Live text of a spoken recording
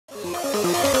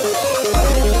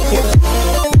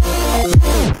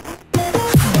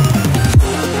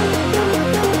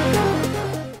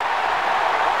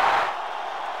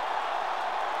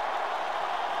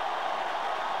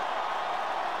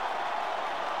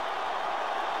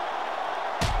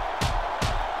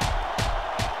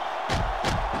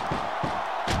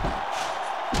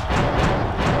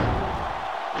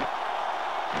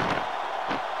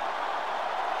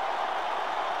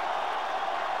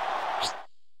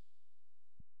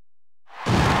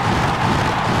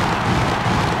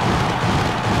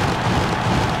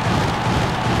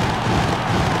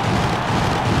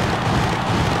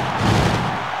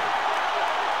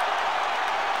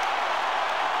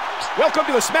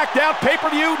Welcome to the Smackdown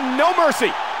pay-per-view No Mercy.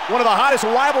 One of the hottest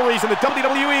rivalries in the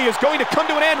WWE is going to come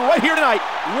to an end right here tonight,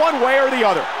 one way or the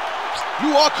other.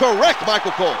 You are correct,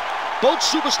 Michael Cole. Both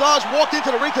superstars walked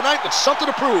into the ring tonight with something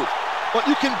to prove. But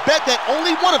you can bet that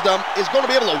only one of them is going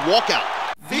to be able to walk out.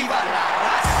 Viva la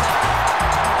raza!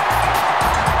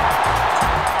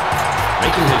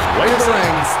 Making his way to the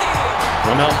ring,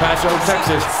 from El Paso,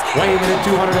 Texas, weighing in at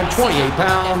 228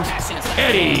 pounds,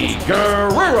 Eddie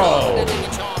Guerrero.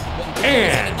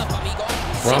 And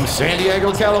from San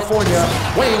Diego, California,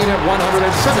 weighing in at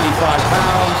 175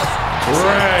 pounds,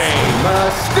 Rey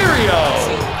Mysterio.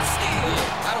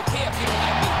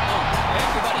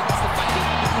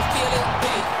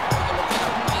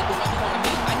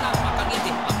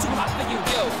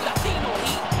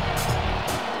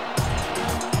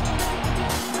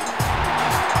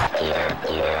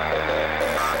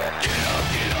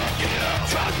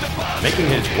 Making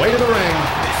his way to the ring,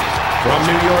 from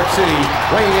New York City,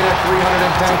 weighing in at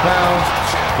 310 pounds,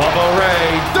 Bubba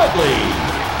Rey Dudley.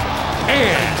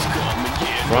 And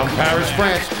from Paris,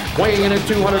 France, weighing in at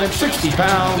 260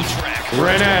 pounds,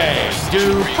 Rene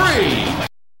Dupree.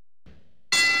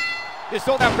 This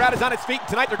sold-out crowd is on its feet.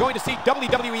 Tonight they're going to see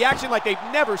WWE action like they've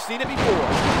never seen it before.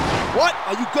 What?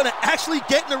 Are you going to actually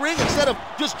get in the ring instead of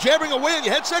just jabbering away on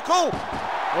your headset, Cole?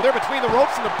 Well, they're between the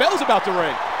ropes and the bell's about to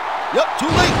ring. Yep, too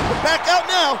late. We're back out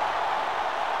now.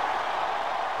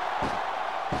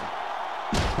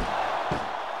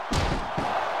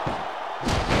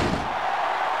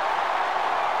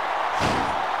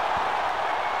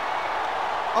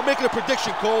 I'm making a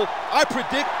prediction, Cole. I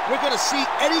predict we're going to see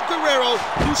Eddie Guerrero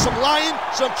do some lying,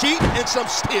 some cheating, and some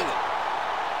stealing.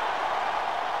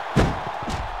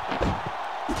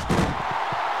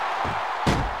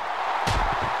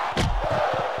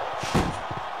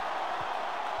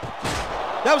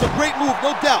 That was a great move,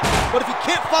 no doubt. But if he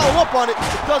can't follow up on it,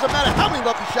 it doesn't matter how many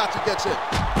lucky shots he gets in.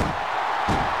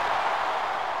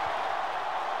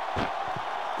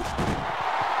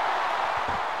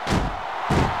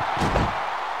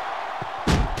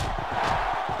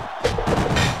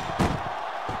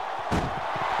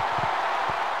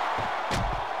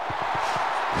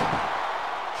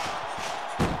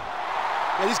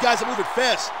 Yeah, these guys are moving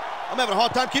fast. I'm having a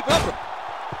hard time keeping up with them.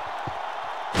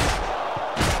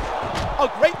 A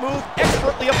great move,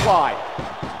 expertly applied.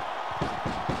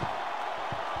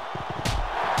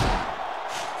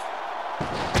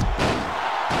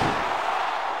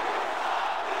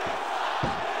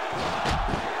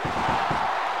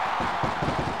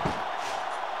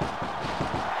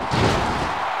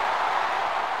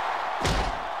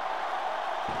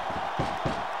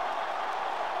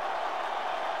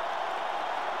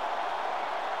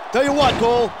 Tell you what,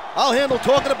 Cole, I'll handle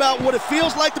talking about what it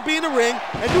feels like to be in the ring,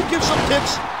 and you give some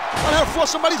tips on how to force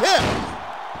somebody's head.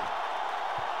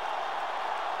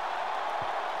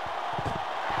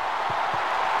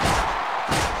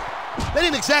 That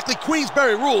ain't exactly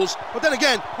Queensberry rules, but then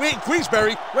again, we ain't in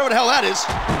Queensberry, wherever the hell that is.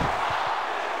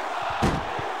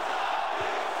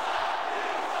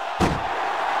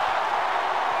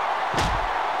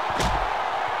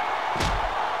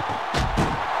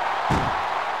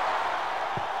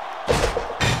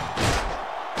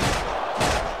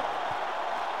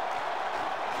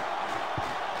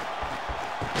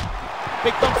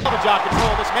 Big thumbs up job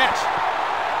control this match.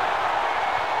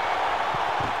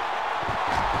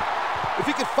 If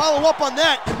he can follow up on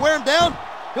that and wear him down,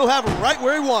 he'll have him right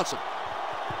where he wants him.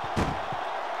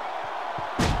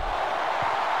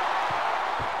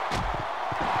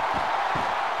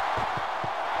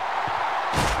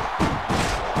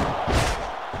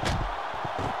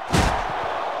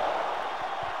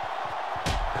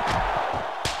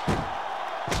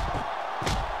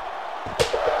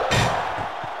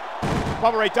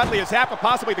 Bubba Ray Dudley is half of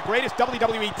possibly the greatest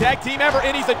WWE tag team ever,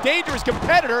 and he's a dangerous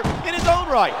competitor in his own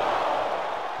right.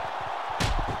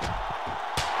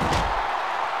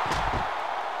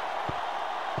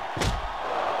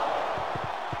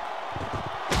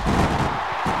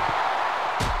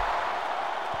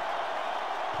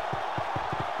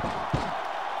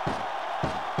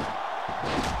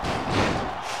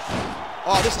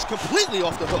 Oh, this is completely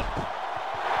off the hook.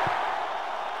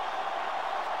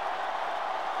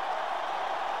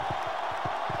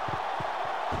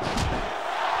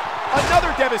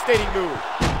 Another devastating move.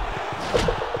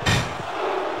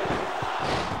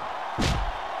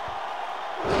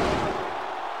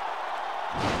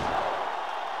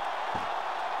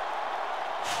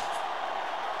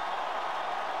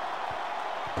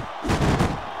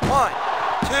 One,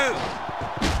 two.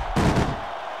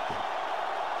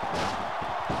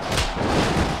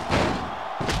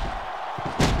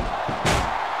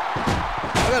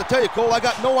 gotta tell you, Cole, I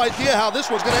got no idea how this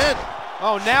was gonna end.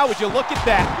 Oh, now would you look at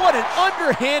that? What an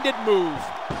underhanded move.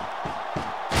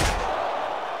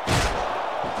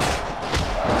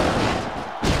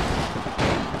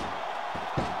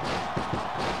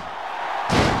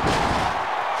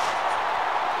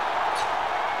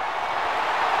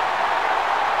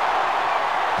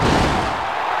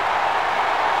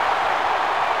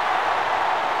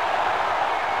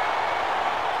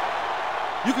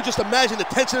 You can just imagine the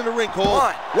tension in the ring, Cole.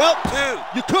 1, well,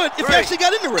 2, you could if you 3. actually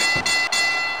got in the ring.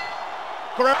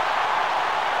 Guerrero.